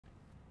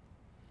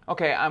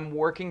Okay, I'm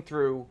working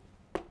through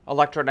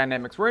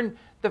electrodynamics. We're in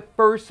the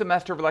first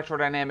semester of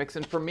electrodynamics,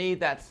 and for me,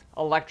 that's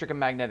electric and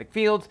magnetic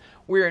fields.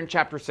 We're in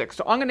chapter 6.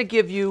 So I'm going to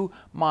give you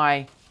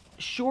my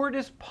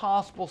shortest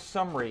possible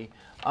summary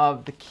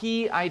of the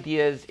key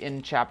ideas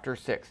in chapter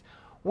 6.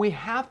 We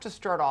have to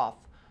start off,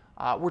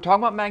 we're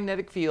talking about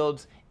magnetic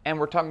fields, and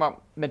we're talking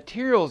about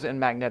materials in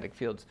magnetic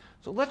fields.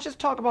 So let's just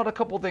talk about a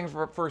couple things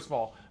first of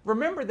all.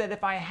 Remember that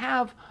if I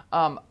have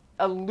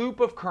a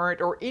loop of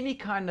current or any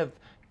kind of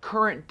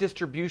current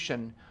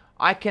distribution,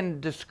 I can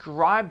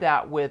describe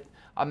that with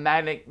a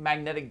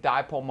magnetic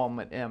dipole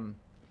moment M.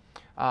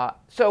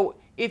 So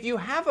if you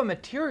have a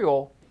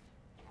material,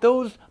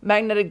 those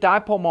magnetic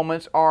dipole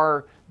moments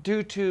are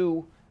due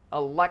to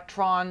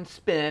electron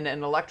spin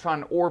and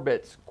electron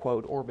orbits,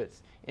 quote,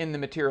 orbits, in the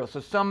material. So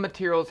some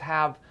materials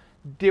have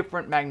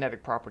different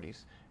magnetic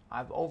properties.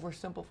 I've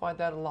oversimplified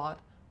that a lot,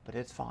 but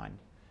it's fine.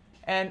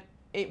 And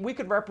we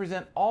could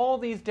represent all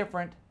these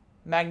different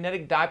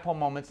magnetic dipole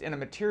moments in a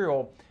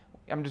material.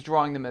 I'm just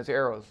drawing them as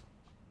arrows.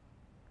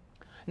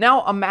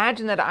 Now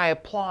imagine that I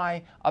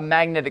apply a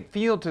magnetic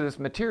field to this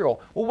material.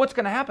 Well, what's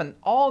going to happen?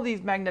 All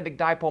these magnetic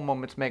dipole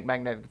moments make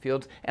magnetic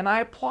fields, and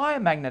I apply a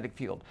magnetic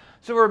field.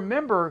 So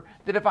remember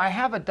that if I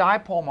have a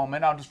dipole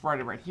moment, I'll just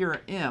write it right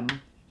here, M,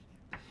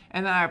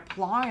 and then I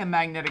apply a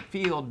magnetic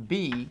field,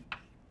 B,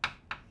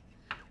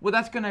 well,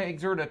 that's going to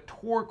exert a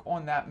torque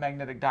on that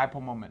magnetic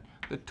dipole moment.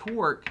 The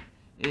torque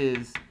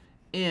is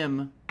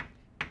M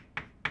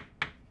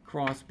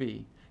cross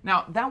B.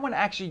 Now, that one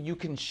actually you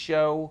can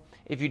show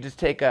if you just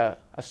take a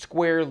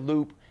square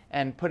loop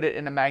and put it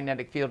in a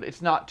magnetic field.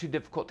 It's not too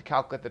difficult to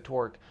calculate the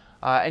torque,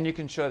 and you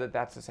can show that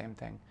that's the same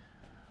thing.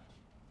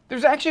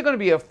 There's actually going to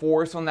be a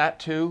force on that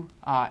too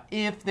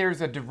if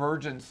there's a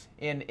divergence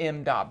in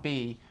M dot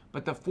B,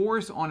 but the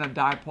force on a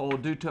dipole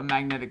due to a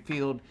magnetic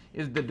field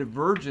is the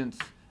divergence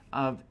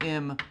of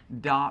M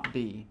dot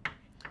B.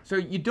 So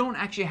you don't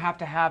actually have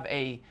to have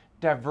a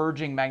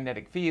diverging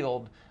magnetic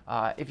field.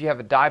 If you have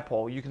a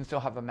dipole, you can still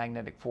have a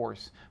magnetic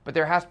force, but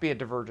there has to be a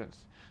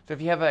divergence. So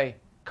if you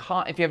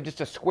have just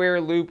a square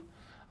loop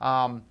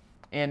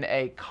in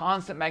a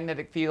constant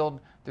magnetic field,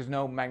 there's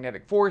no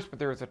magnetic force, but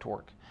there is a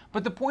torque.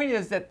 But the point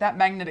is that that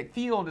magnetic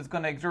field is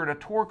going to exert a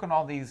torque on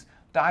all these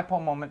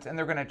dipole moments, and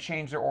they're going to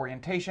change their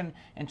orientation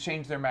and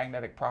change their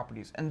magnetic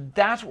properties. And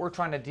that's what we're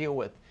trying to deal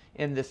with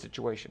in this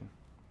situation.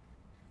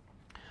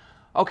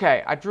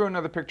 Okay, I drew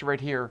another picture right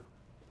here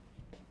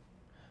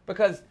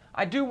because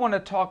I do want to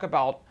talk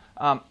about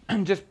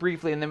just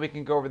briefly, and then we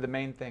can go over the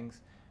main things.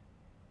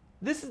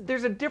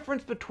 There's a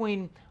difference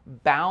between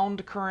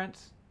bound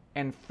currents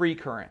and free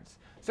currents.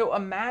 So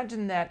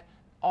imagine that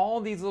all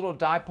these little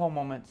dipole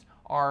moments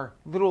are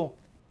little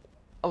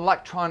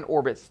electron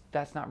orbits.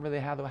 That's not really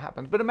how that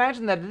happens, but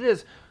imagine that it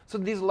is. So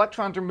these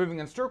electrons are moving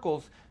in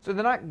circles, so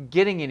they're not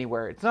getting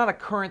anywhere. It's not a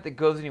current that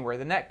goes anywhere.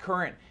 The net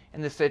current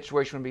in this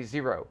situation would be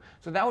 0.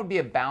 So that would be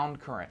a bound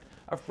current.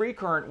 A free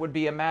current would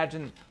be,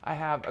 imagine I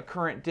have a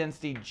current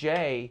density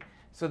J,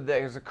 so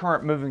there's a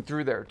current moving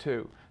through there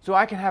too. So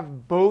I can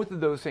have both of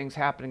those things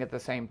happening at the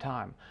same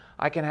time.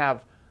 I can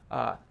have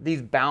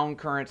these bound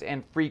currents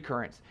and free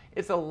currents.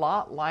 It's a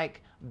lot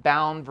like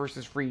bound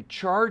versus free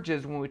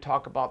charges when we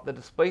talk about the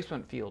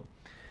displacement field.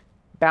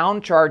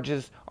 Bound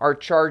charges are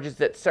charges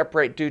that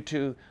separate due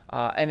to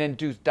an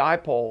induced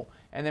dipole,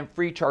 and then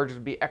free charges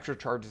would be extra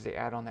charges they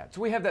add on that.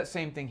 So we have that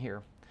same thing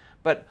here.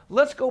 But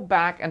let's go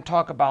back and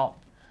talk about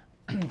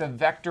the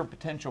vector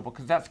potential,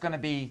 because that's going to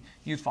be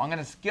useful. I'm going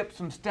to skip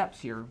some steps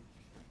here.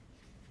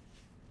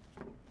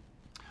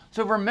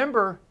 So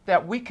remember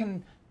that we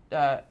can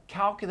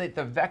calculate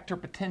the vector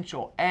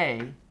potential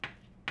A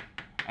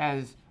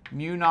as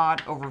mu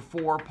naught over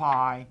 4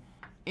 pi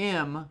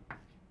M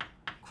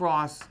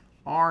cross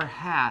r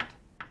hat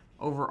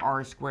over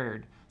r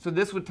squared. So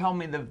this would tell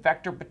me the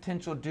vector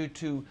potential due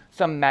to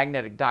some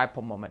magnetic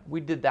dipole moment. We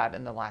did that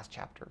in the last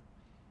chapter.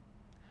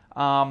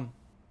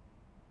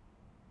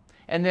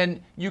 And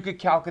then you could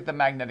calculate the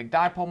magnetic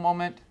dipole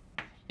moment.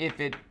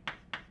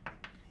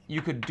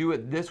 You could do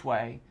it this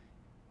way,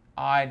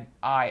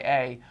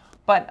 IA.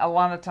 But a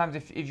lot of times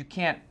if you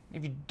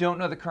don't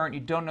know the current, you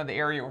don't know the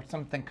area or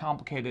something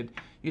complicated,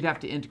 you'd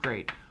have to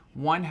integrate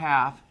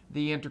 1/2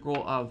 the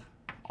integral of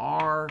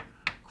r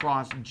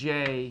cross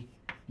j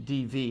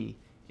dv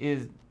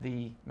is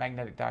the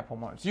magnetic dipole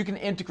moment. So you can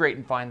integrate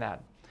and find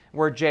that,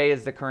 where j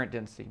is the current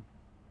density.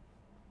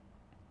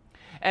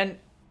 And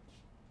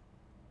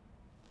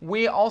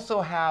we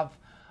also have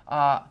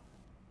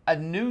a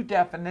new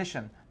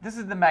definition. This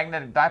is the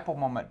magnetic dipole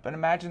moment, but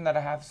imagine that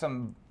I have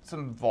some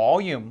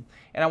volume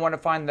and I want to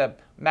find the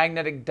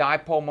magnetic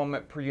dipole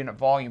moment per unit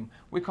volume.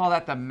 We call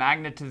that the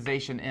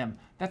magnetization M.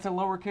 That's a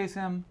lowercase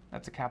m,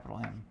 that's a capital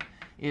M.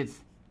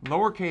 It's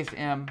lowercase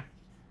m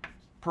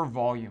per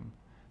volume.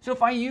 So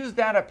if I use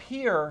that up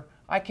here,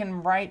 I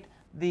can write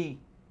the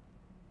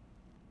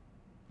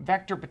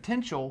vector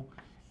potential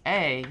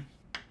A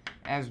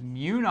as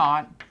mu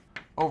naught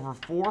over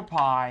 4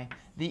 pi,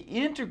 the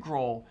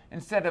integral,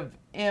 instead of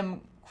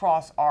m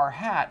cross r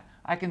hat,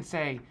 I can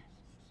say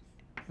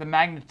the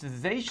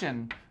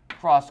magnetization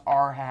cross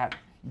r hat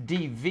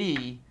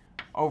dv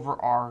over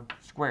r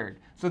squared.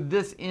 So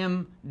this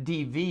m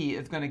dv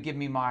is going to give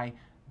me my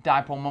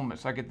dipole moment,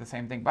 so I get the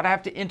same thing. But I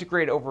have to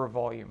integrate over a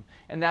volume,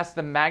 and that's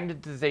the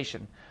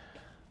magnetization.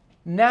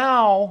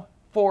 Now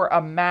for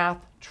a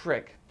math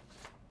trick.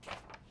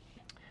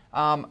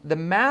 The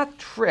math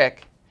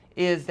trick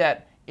is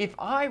that if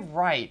I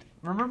write,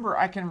 remember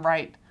I can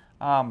write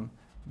I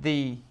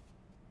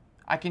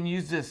can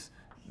use this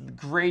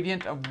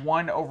gradient of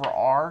 1 over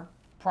r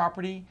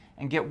property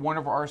and get 1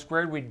 over r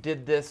squared. We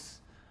did this,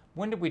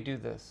 when did we do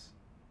this?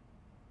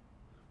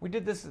 We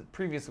did this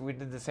previously, we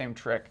did the same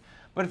trick.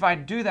 But if I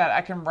do that,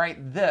 I can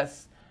write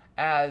this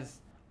as,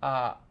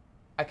 I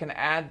can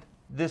add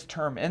this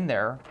term in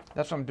there.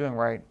 That's what I'm doing,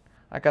 right?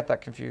 I got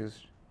that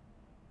confused.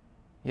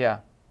 Yeah.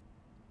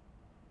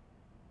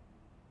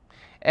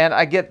 And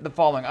I get the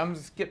following. I'm going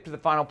to skip to the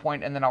final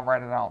point and then I'll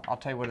write it out. I'll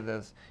tell you what it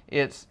is.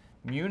 It's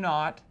mu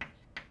naught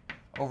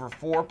over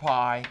 4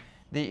 pi,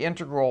 the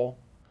integral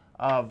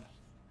of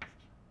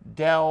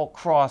del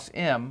cross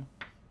m,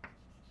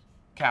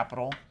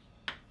 capital,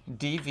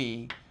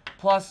 dv,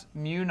 plus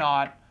mu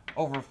naught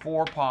over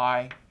 4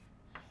 pi,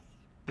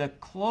 the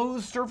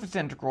closed surface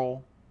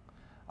integral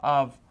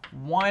of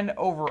 1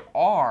 over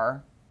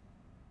r,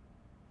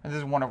 and this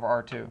is 1 over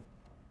r too,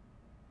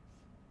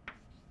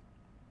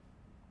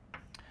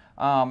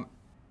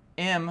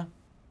 m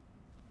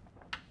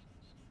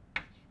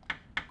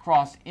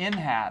cross n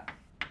hat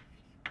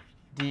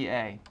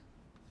dA.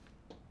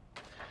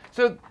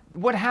 So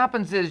what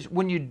happens is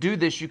when you do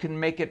this, you can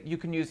make it, you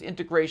can use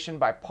integration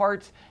by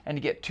parts and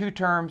you get 2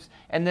 terms,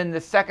 and then the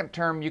second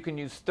term you can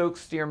use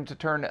Stokes' theorem to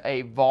turn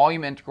a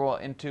volume integral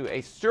into a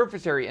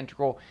surface area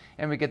integral,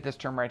 and we get this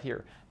term right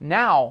here.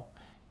 Now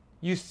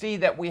you see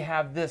that we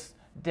have this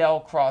del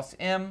cross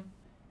m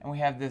and we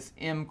have this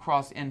m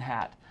cross n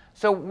hat.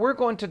 So we're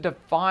going to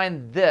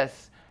define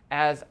this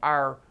as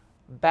our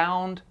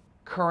bound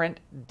current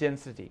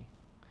density.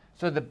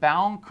 So the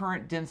bound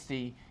current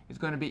density is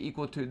going to be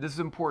equal to, this is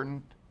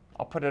important,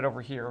 I'll put it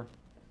over here.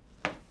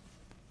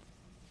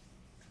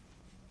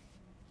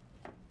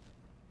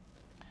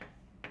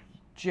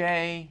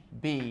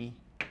 JB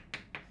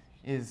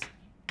is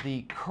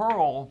the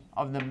curl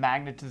of the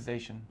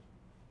magnetization.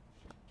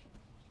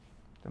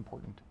 It's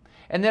important.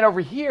 And then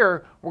over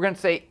here, we're going to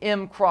say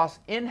m cross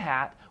n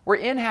hat, where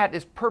n hat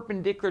is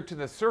perpendicular to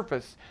the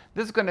surface.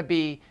 This is going to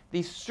be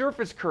the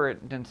surface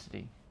current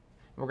density.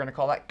 We're going to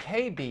call that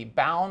KB.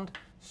 Bound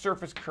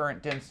surface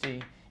current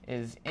density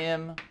is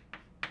m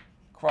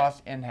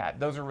cross n hat.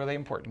 Those are really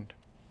important.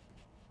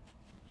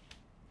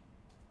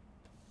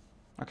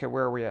 Okay,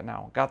 where are we at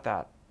now? Got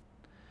that.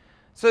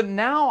 So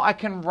now I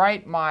can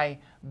write my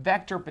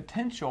vector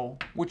potential,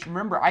 which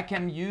remember I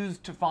can use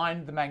to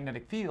find the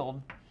magnetic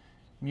field,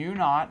 mu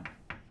naught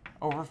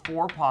over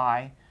 4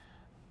 pi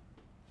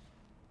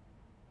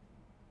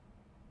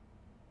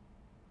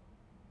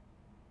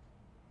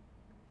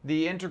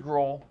the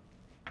integral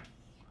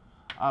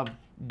of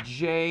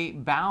J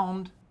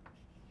bound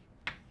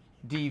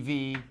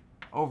dV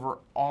over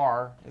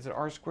R, is it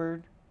R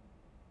squared?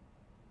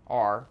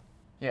 R,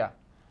 yeah,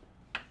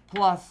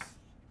 plus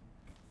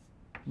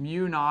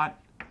mu naught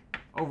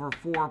over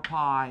 4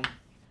 pi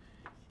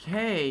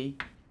K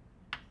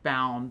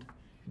bound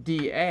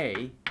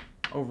dA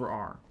over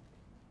R.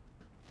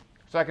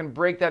 So I can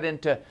break that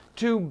into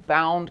 2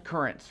 bound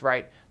currents,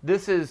 right?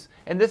 This is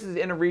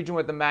in a region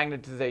with the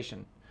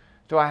magnetization.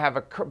 So I have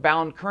a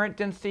bound current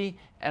density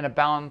and a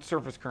bound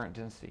surface current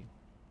density.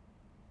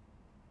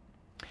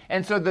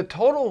 And so the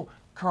total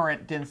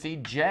current density,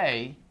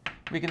 J,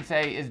 we can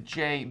say is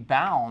J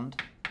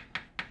bound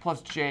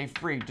plus J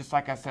free, just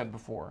like I said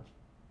before.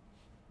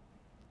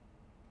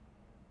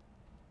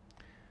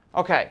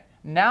 Okay,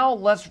 now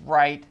let's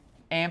write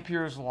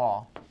Ampere's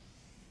law.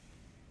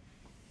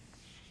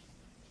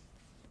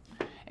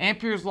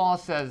 Ampere's law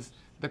says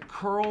the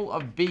curl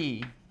of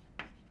B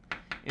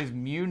is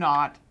mu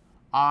naught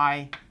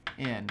I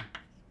n.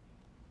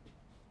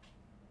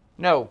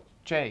 No,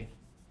 J.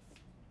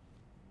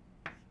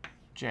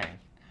 J.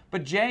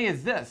 But J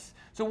is this.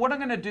 So what I'm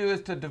going to do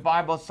is to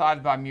divide both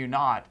sides by mu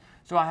naught.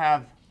 So I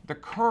have the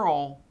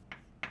curl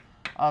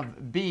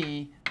of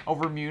B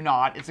over mu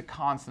naught, it's a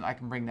constant, I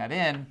can bring that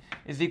in,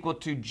 is equal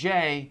to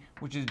J,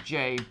 which is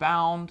J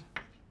bound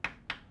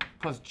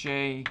plus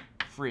J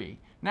free.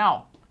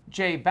 Now,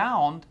 J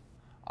bound,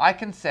 I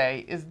can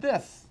say is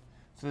this.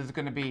 So this is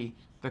going to be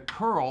the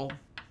curl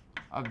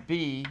of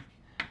B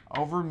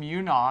over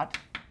mu naught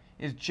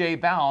is J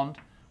bound,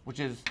 which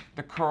is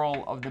the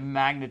curl of the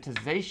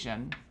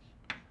magnetization,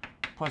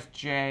 plus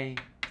J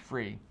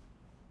free.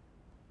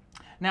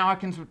 Now I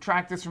can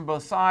subtract this from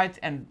both sides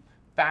and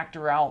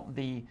factor out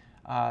the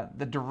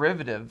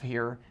derivative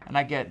here, and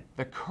I get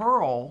the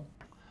curl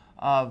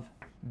of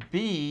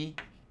B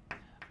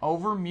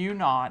over mu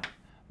naught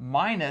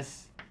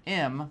minus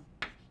M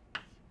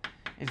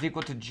is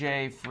equal to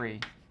J free.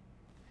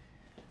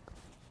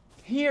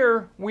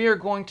 Here we are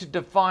going to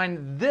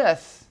define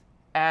this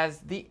as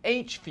the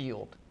H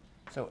field.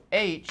 So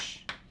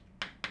H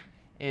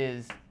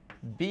is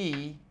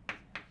B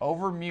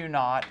over mu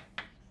naught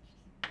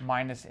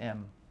minus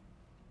m.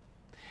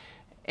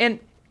 And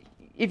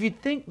if you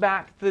think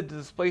back to the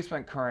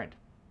displacement current,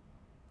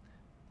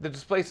 the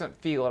displacement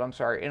field, I'm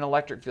sorry, in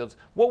electric fields,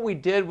 what we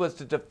did was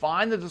to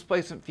define the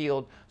displacement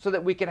field so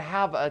that we could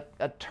have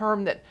a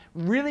term that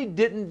really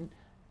didn't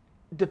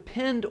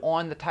depend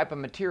on the type of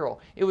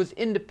material. It was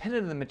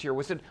independent of the material.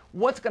 We said,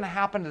 what's going to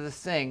happen to this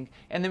thing?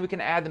 And then we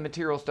can add the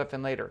material stuff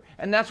in later.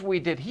 And that's what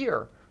we did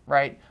here,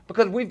 right?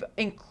 Because we've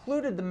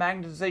included the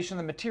magnetization of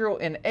the material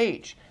in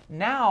H.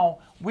 Now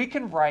we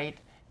can write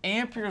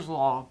Ampere's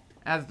law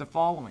as the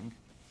following.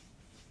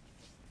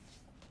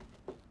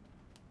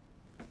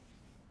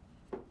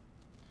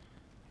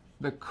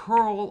 The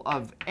curl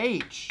of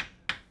H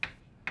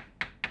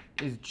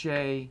is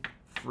J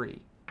free.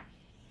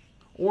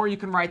 Or you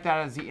can write that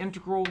as the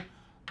integral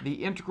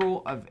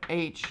of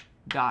H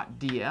dot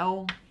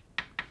dl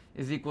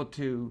is equal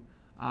to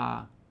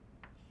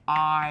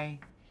I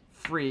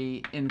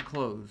free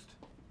enclosed.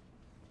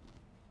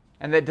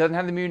 And that doesn't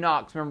have the mu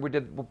naught.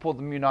 Remember we pulled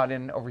the mu naught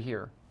in over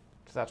here.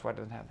 So that's why it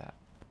doesn't have that.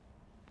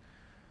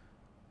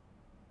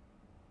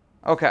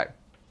 Okay.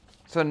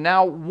 So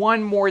now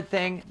one more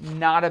thing,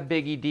 not a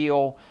biggie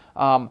deal.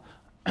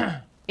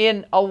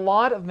 In a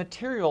lot of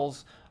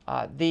materials,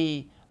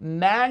 the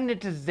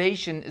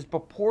magnetization is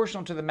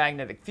proportional to the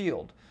magnetic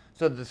field.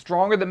 So the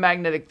stronger the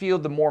magnetic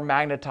field, the more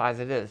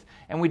magnetized it is.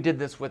 And we did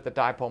this with the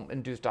dipole,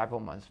 induced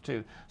dipole moments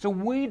too. So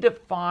we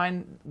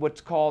define what's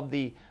called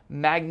the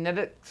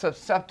magnetic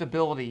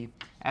susceptibility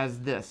as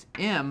this.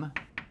 M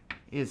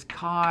is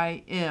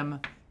chi m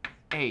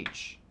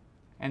h.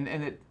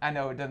 And I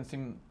know it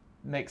doesn't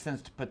make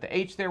sense to put the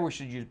h there. We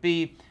should use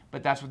b,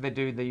 but that's what they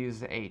do. They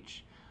use the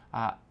h.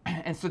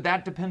 And so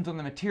that depends on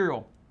the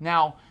material.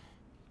 Now,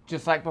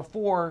 just like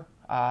before,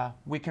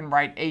 we can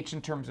write h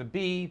in terms of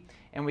b,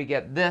 and we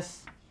get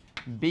this.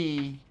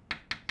 B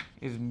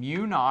is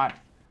mu naught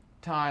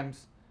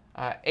times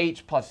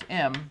h plus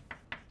m,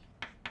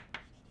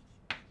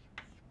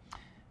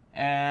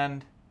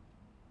 and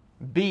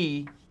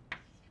b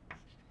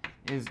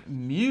is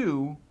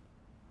mu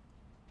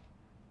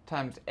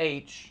times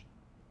h,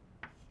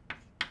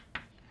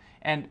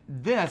 and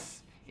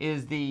this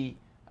is the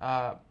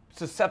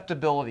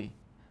susceptibility.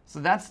 So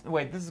that's the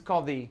way, this is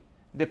called the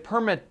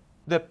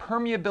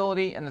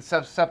permeability and the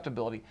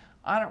susceptibility.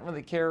 I don't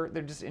really care,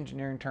 they're just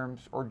engineering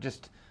terms or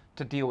just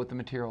to deal with the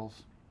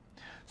materials.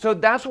 So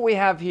that's what we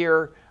have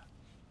here.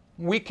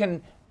 We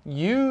can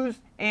use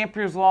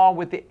Ampere's law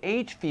with the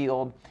H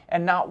field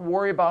and not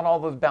worry about all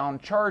those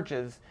bound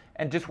charges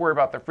and just worry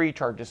about the free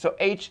charges. So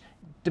H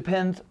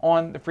depends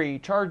on the free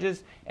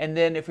charges, and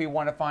then if we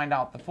want to find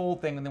out the full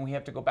thing, and then we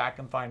have to go back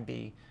and find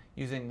B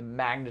using the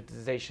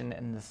magnetization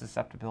and the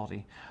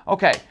susceptibility.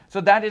 Okay, so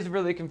that is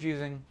really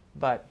confusing,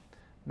 but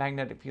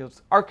magnetic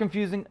fields are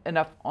confusing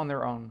enough on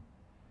their own.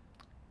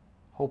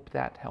 Hope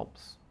that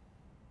helps.